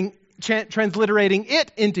transliterating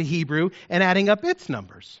it into Hebrew and adding up its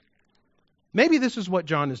numbers. Maybe this is what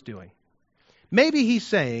John is doing. Maybe he's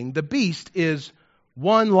saying the beast is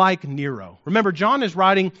one like Nero. Remember, John is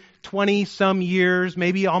writing 20-some years,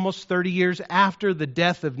 maybe almost 30 years after the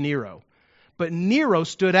death of Nero. But Nero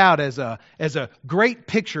stood out as a great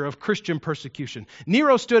picture of Christian persecution.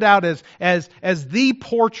 Nero stood out as the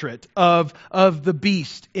portrait of the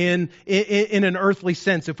beast in an earthly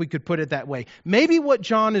sense, if we could put it that way. Maybe what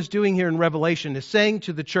John is doing here in Revelation is saying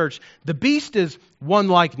to the church, the beast is one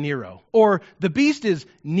like Nero, or the beast is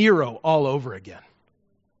Nero all over again.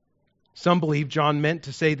 Some believe John meant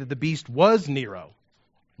to say that the beast was Nero,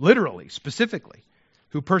 literally, specifically,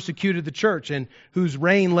 who persecuted the church and whose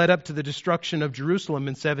reign led up to the destruction of Jerusalem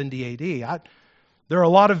in 70 AD. There are a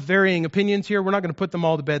lot of varying opinions here. We're not going to put them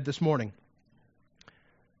all to bed this morning.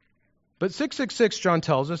 But 666, John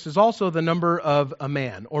tells us, is also the number of a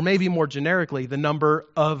man, or maybe more generically, the number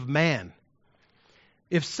of man.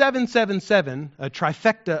 If 777, a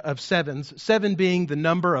trifecta of sevens, 7 being the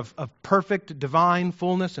number of perfect divine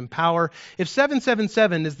fullness and power, if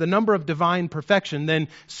 777 is the number of divine perfection, then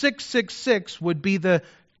 666 would be the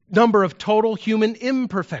number of total human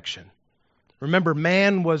imperfection. Remember,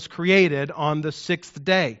 man was created on the 6th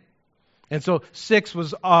day. And so 6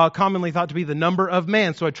 was commonly thought to be the number of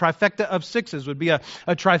man. So a trifecta of 6s would be a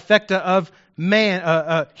trifecta of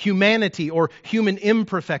man, humanity or human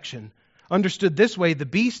imperfection. Understood this way, the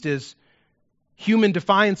beast is human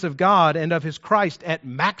defiance of God and of His Christ at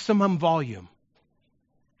maximum volume.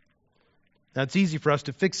 Now, it's easy for us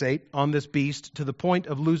to fixate on this beast to the point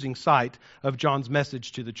of losing sight of John's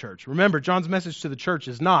message to the church. Remember, John's message to the church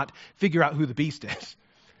is not figure out who the beast is.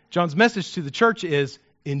 John's message to the church is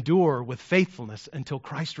endure with faithfulness until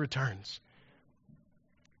Christ returns.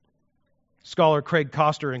 Scholar Craig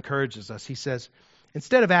Koster encourages us. He says,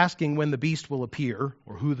 instead of asking when the beast will appear,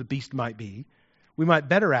 or who the beast might be, we might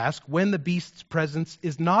better ask when the beast's presence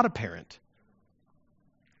is not apparent.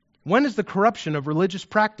 When is the corruption of religious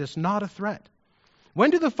practice not a threat?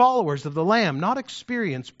 When do the followers of the Lamb not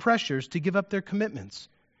experience pressures to give up their commitments?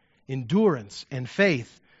 Endurance and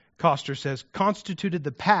faith, Koster says, constituted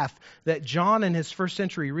the path that John and his first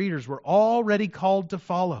century readers were already called to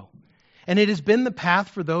follow. And it has been the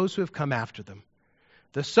path for those who have come after them.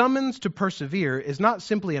 The summons to persevere is not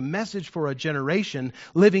simply a message for a generation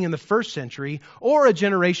living in the first century or a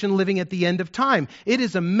generation living at the end of time. It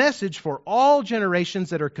is a message for all generations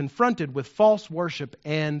that are confronted with false worship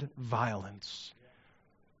and violence.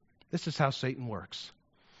 This is how Satan works.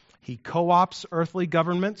 He co-opts earthly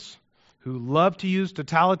governments who love to use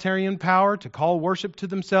totalitarian power to call worship to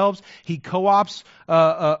themselves. He co-opts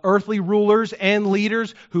earthly rulers and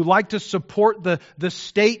leaders who like to support the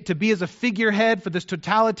state to be as a figurehead for this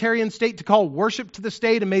totalitarian state, to call worship to the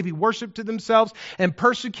state and maybe worship to themselves, and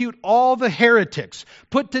persecute all the heretics,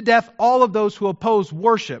 put to death all of those who oppose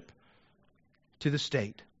worship to the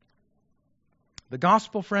state. The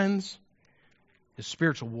gospel, friends, is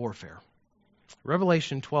spiritual warfare.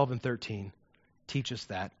 Revelation 12 and 13 teach us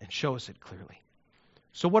that and show us it clearly.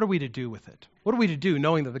 So what are we to do with it? What are we to do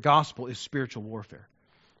knowing that the gospel is spiritual warfare?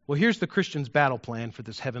 Well, here's the Christian's battle plan for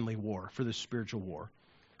this heavenly war, for this spiritual war.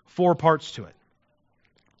 4 parts to it.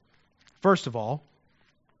 First of all,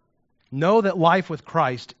 know that life with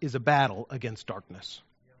Christ is a battle against darkness.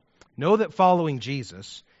 Know that following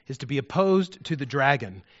Jesus is to be opposed to the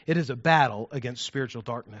dragon. It is a battle against spiritual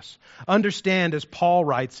darkness. Understand, as Paul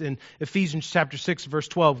writes in Ephesians chapter 6, verse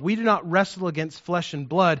 12, we do not wrestle against flesh and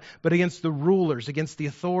blood, but against the rulers, against the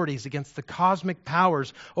authorities, against the cosmic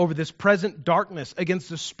powers over this present darkness, against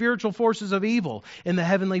the spiritual forces of evil in the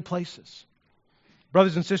heavenly places.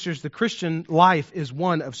 Brothers and sisters, the Christian life is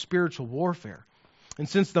one of spiritual warfare. And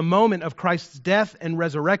since the moment of Christ's death and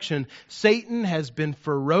resurrection, Satan has been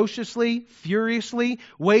ferociously, furiously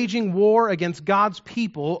waging war against God's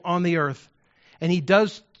people on the earth. And he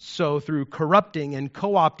does so through corrupting and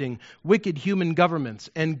co-opting wicked human governments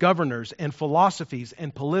and governors and philosophies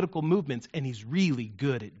and political movements. And he's really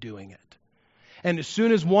good at doing it. And as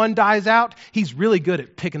soon as one dies out, he's really good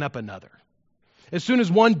at picking up another. As soon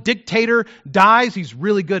as one dictator dies, he's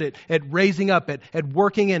really good at raising up, at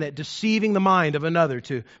working in it, deceiving the mind of another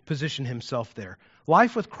to position himself there.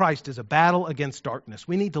 Life with Christ is a battle against darkness.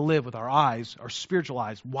 We need to live with our eyes, our spiritual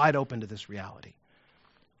eyes, wide open to this reality.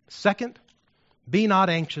 Second, be not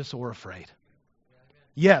anxious or afraid.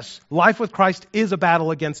 Yes, life with Christ is a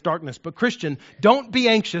battle against darkness, but Christian, don't be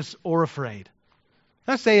anxious or afraid.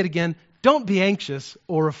 I'll say it again, don't be anxious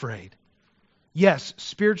or afraid. Yes,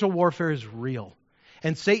 spiritual warfare is real.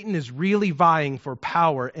 And Satan is really vying for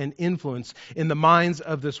power and influence in the minds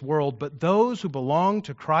of this world. But those who belong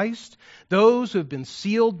to Christ, those who have been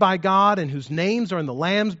sealed by God and whose names are in the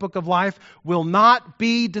Lamb's book of life, will not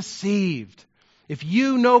be deceived. If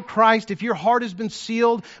you know Christ, if your heart has been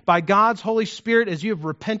sealed by God's Holy Spirit as you have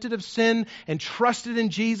repented of sin and trusted in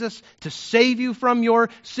Jesus to save you from your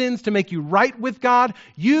sins, to make you right with God,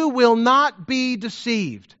 you will not be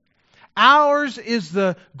deceived. Ours is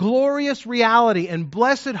the glorious reality and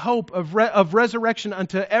blessed hope of resurrection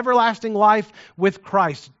unto everlasting life with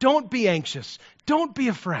Christ. Don't be anxious. Don't be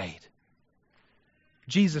afraid.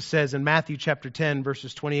 Jesus says in Matthew chapter 10,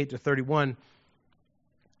 verses 28 to 31,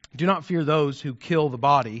 do not fear those who kill the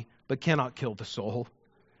body, but cannot kill the soul.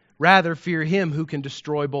 Rather, fear him who can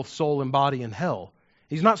destroy both soul and body in hell.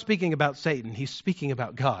 He's not speaking about Satan. He's speaking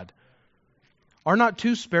about God. Are not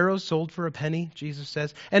 2 sparrows sold for a penny, Jesus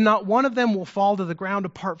says? And not one of them will fall to the ground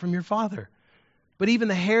apart from your Father. But even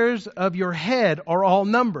the hairs of your head are all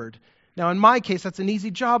numbered. Now, in my case, that's an easy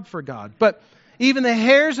job for God. But even the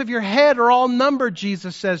hairs of your head are all numbered,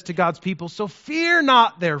 Jesus says to God's people. So fear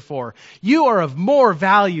not, therefore. You are of more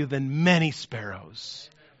value than many sparrows.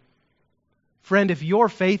 Friend, if your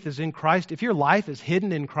faith is in Christ, if your life is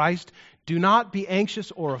hidden in Christ, do not be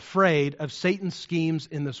anxious or afraid of Satan's schemes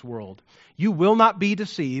in this world. You will not be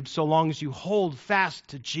deceived so long as you hold fast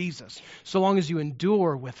to Jesus, so long as you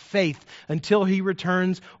endure with faith until He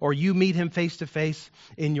returns or you meet Him face to face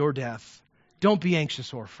in your death. Don't be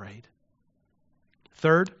anxious or afraid.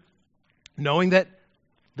 Third, knowing that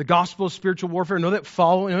the gospel is spiritual warfare, knowing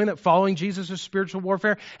that following Jesus is spiritual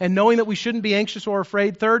warfare, and knowing that we shouldn't be anxious or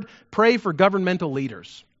afraid. Third, pray for governmental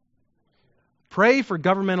leaders. Pray for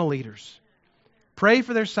governmental leaders. Pray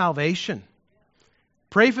for their salvation.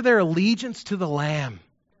 Pray for their allegiance to the Lamb.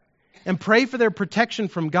 And pray for their protection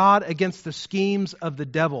from God against the schemes of the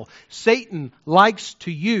devil. Satan likes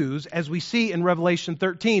to use, as we see in Revelation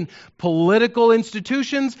 13, political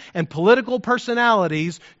institutions and political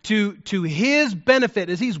personalities to his benefit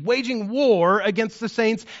as he's waging war against the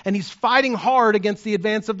saints and he's fighting hard against the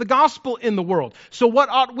advance of the gospel in the world. So what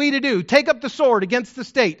ought we to do? Take up the sword against the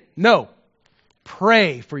state? No.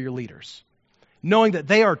 Pray for your leaders, knowing that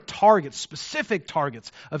they are targets, specific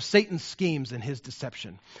targets of Satan's schemes and his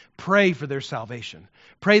deception. Pray for their salvation.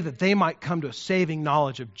 Pray that they might come to a saving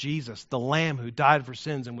knowledge of Jesus, the Lamb who died for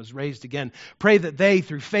sins and was raised again. Pray that they,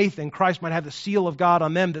 through faith in Christ, might have the seal of God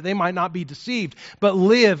on them, that they might not be deceived, but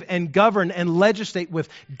live and govern and legislate with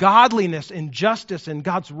godliness and justice and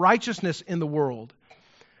God's righteousness in the world.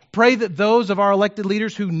 Pray that those of our elected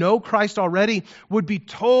leaders who know Christ already would be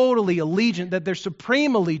totally allegiant, that their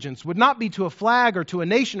supreme allegiance would not be to a flag or to a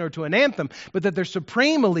nation or to an anthem, but that their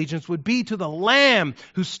supreme allegiance would be to the Lamb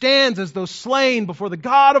who stands as though slain before the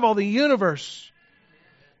God of all the universe.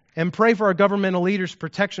 And pray for our governmental leaders'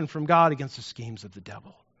 protection from God against the schemes of the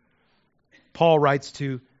devil. Paul writes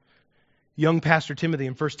to young Pastor Timothy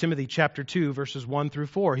in 1 Timothy chapter 2, verses 1 through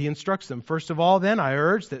 4. He instructs them, "First of all, then, I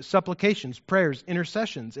urge that supplications, prayers,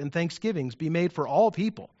 intercessions, and thanksgivings be made for all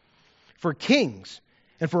people, for kings,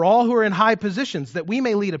 and for all who are in high positions, that we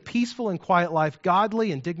may lead a peaceful and quiet life,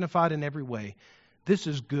 godly and dignified in every way. This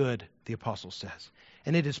is good," the apostle says,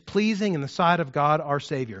 "and it is pleasing in the sight of God our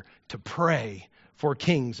Savior to pray for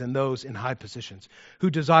kings and those in high positions,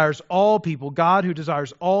 who desires all people, God who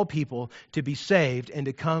desires all people to be saved and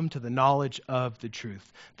to come to the knowledge of the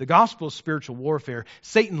truth." The gospel is spiritual warfare.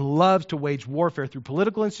 Satan loves to wage warfare through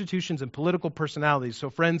political institutions and political personalities.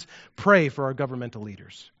 So friends, pray for our governmental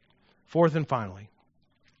leaders. Fourth and finally,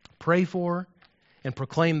 pray for and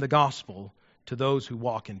proclaim the gospel to those who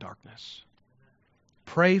walk in darkness.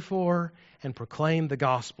 Pray for and proclaim the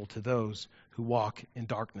gospel to those who walk in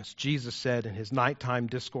darkness. Jesus said in his nighttime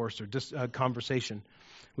discourse or conversation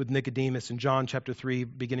with Nicodemus in John chapter 3,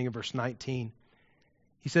 beginning of verse 19,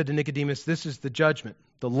 he said to Nicodemus, "This is the judgment.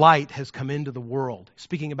 The light has come into the world."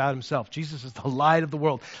 Speaking about himself, Jesus is the light of the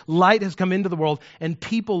world. Light has come into the world, and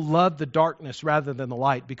people love the darkness rather than the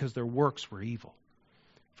light because their works were evil.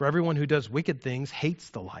 For everyone who does wicked things hates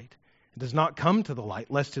the light, and does not come to the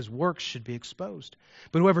light, lest his works should be exposed.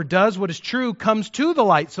 But whoever does what is true comes to the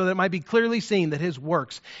light, so that it might be clearly seen that his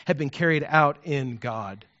works have been carried out in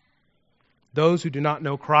God. Those who do not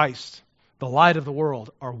know Christ, the light of the world,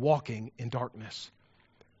 are walking in darkness.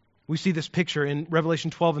 We see this picture in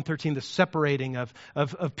Revelation 12 and 13, the separating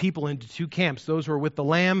of people into two camps, those who are with the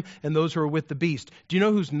Lamb and those who are with the beast. Do you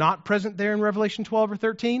know who's not present there in Revelation 12 or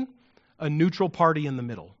 13? A neutral party in the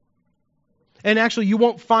middle. And actually, you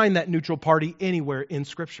won't find that neutral party anywhere in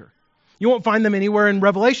Scripture. You won't find them anywhere in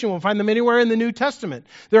Revelation. You won't find them anywhere in the New Testament.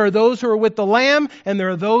 There are those who are with the Lamb, and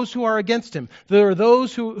there are those who are against Him. There are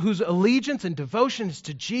those whose allegiance and devotion is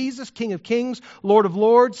to Jesus, King of Kings, Lord of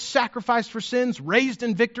Lords, sacrificed for sins, raised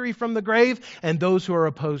in victory from the grave, and those who are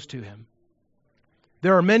opposed to Him.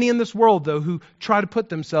 There are many in this world, though, who try to put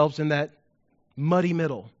themselves in that muddy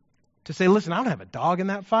middle. To say, listen, I don't have a dog in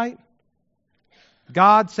that fight.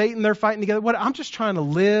 God, Satan, they're fighting together. I'm just trying to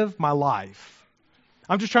live my life.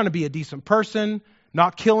 I'm just trying to be a decent person,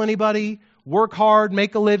 not kill anybody, work hard,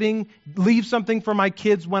 make a living, leave something for my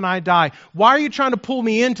kids when I die. Why are you trying to pull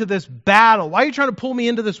me into this battle? Why are you trying to pull me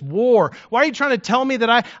into this war? Why are you trying to tell me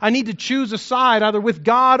that I need to choose a side, either with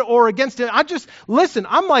God or against it?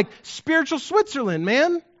 I'm like spiritual Switzerland,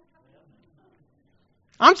 man.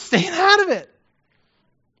 I'm staying out of it.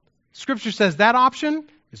 Scripture says that option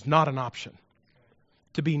is not an option.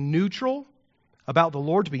 To be neutral about the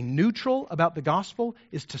Lord, to be neutral about the gospel,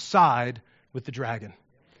 is to side with the dragon.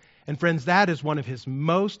 And friends, that is one of his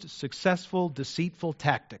most successful, deceitful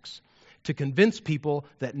tactics, to convince people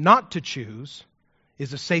that not to choose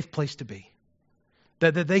is a safe place to be.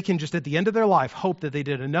 That they can just at the end of their life hope that they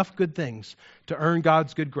did enough good things to earn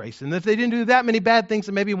God's good grace. And if they didn't do that many bad things,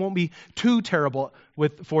 then maybe it won't be too terrible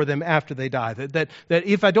for them after they die. That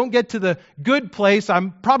if I don't get to the good place, I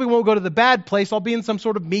probably won't go to the bad place. I'll be in some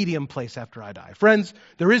sort of medium place after I die. Friends,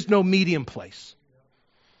 there is no medium place.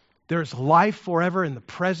 There is life forever in the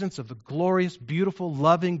presence of the glorious, beautiful,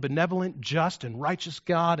 loving, benevolent, just, and righteous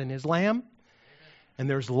God and His Lamb. And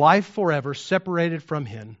there's life forever separated from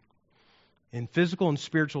Him in physical and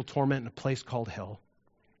spiritual torment in a place called hell,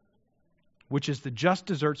 which is the just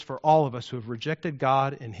deserts for all of us who have rejected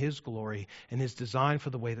God and His glory and His design for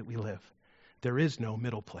the way that we live. There is no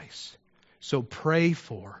middle place. So pray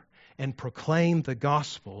for and proclaim the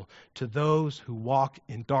gospel to those who walk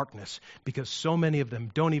in darkness, because so many of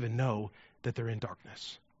them don't even know that they're in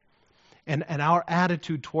darkness. And our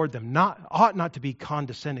attitude toward them ought not to be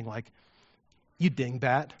condescending, like, "You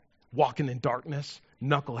dingbat, walking in darkness,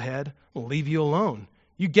 knucklehead, we'll leave you alone.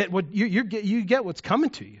 You get what you get what's coming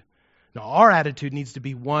to you." No, our attitude needs to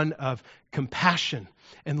be one of compassion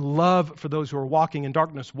and love for those who are walking in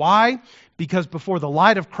darkness. Why? Because before the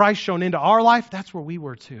light of Christ shone into our life, that's where we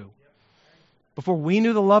were too. Before we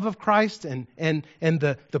knew the love of Christ and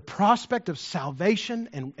the prospect of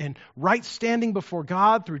salvation and right standing before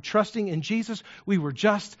God through trusting in Jesus, we were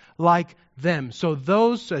just like them. So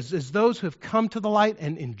those who have come to the light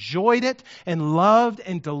and enjoyed it and loved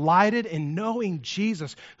and delighted in knowing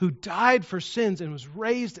Jesus, who died for sins and was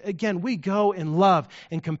raised again, we go in love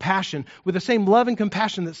and compassion with the same love and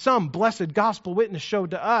compassion that some blessed gospel witness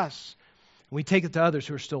showed to us. And we take it to others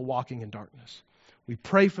who are still walking in darkness. We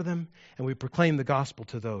pray for them, and we proclaim the gospel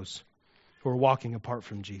to those who are walking apart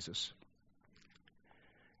from Jesus.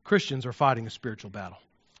 Christians are fighting a spiritual battle.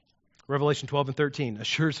 Revelation 12 and 13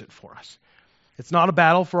 assures it for us. It's not a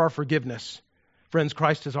battle for our forgiveness. Friends,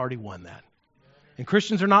 Christ has already won that. And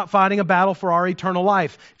Christians are not fighting a battle for our eternal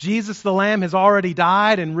life. Jesus the Lamb has already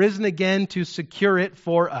died and risen again to secure it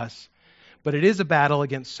for us. But it is a battle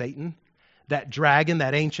against Satan, that dragon,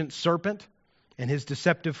 that ancient serpent, and his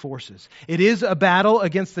deceptive forces. It is a battle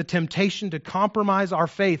against the temptation to compromise our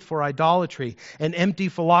faith for idolatry and empty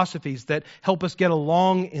philosophies that help us get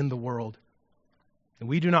along in the world. And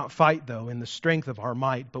we do not fight, though, in the strength of our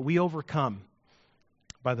might, but we overcome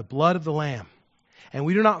by the blood of the Lamb. And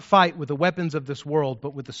we do not fight with the weapons of this world,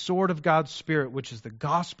 but with the sword of God's Spirit, which is the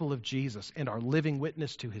gospel of Jesus and our living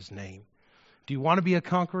witness to his name. Do you want to be a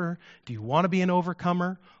conqueror? Do you want to be an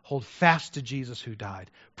overcomer? Hold fast to Jesus who died.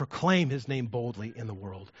 Proclaim his name boldly in the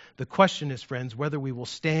world. The question is, friends, whether we will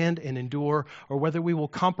stand and endure or whether we will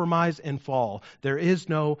compromise and fall. There is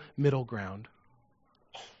no middle ground.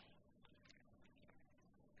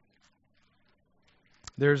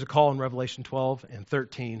 There's a call in Revelation 12 and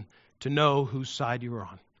 13 to know whose side you are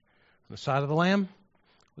on the side of the Lamb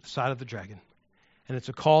or the side of the dragon. And it's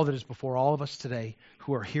a call that is before all of us today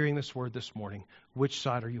who are hearing this word this morning. Which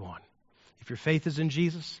side are you on? If your faith is in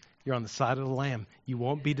Jesus, you're on the side of the Lamb. You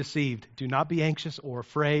won't be deceived. Do not be anxious or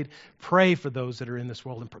afraid. Pray for those that are in this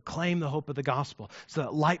world and proclaim the hope of the gospel so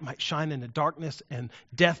that light might shine into darkness and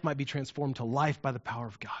death might be transformed to life by the power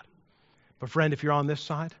of God. But friend, if you're on this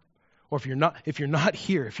side, or if you're not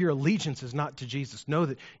here, if your allegiance is not to Jesus, know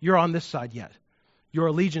that you're on this side yet. Your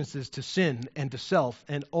allegiance is to sin and to self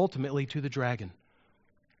and ultimately to the dragon.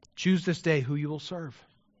 Choose this day who you will serve.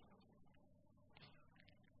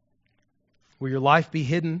 Will your life be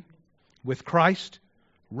hidden with Christ,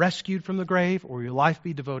 rescued from the grave, or will your life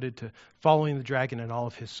be devoted to following the dragon and all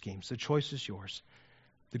of his schemes? The choice is yours.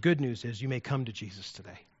 The good news is you may come to Jesus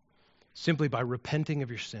today simply by repenting of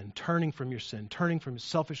your sin, turning from the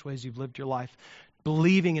selfish ways you've lived your life,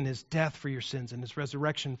 believing in his death for your sins and his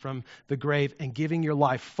resurrection from the grave, and giving your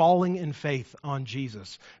life, falling in faith on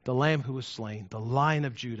Jesus, the Lamb who was slain, the Lion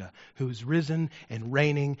of Judah, who is risen and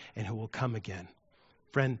reigning and who will come again.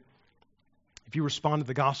 Friend, if you respond to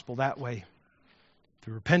the gospel that way,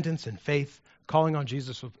 through repentance and faith, calling on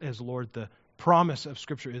Jesus as Lord, the promise of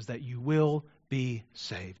Scripture is that you will be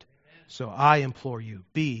saved. So I implore you,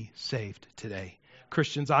 be saved today.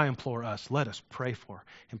 Christians, I implore us, let us pray for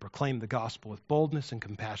and proclaim the gospel with boldness and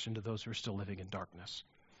compassion to those who are still living in darkness.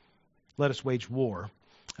 Let us wage war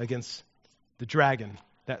against the dragon,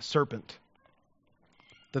 that serpent,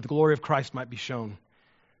 that the glory of Christ might be shown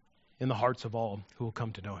in the hearts of all who will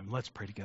come to know him. Let's pray together.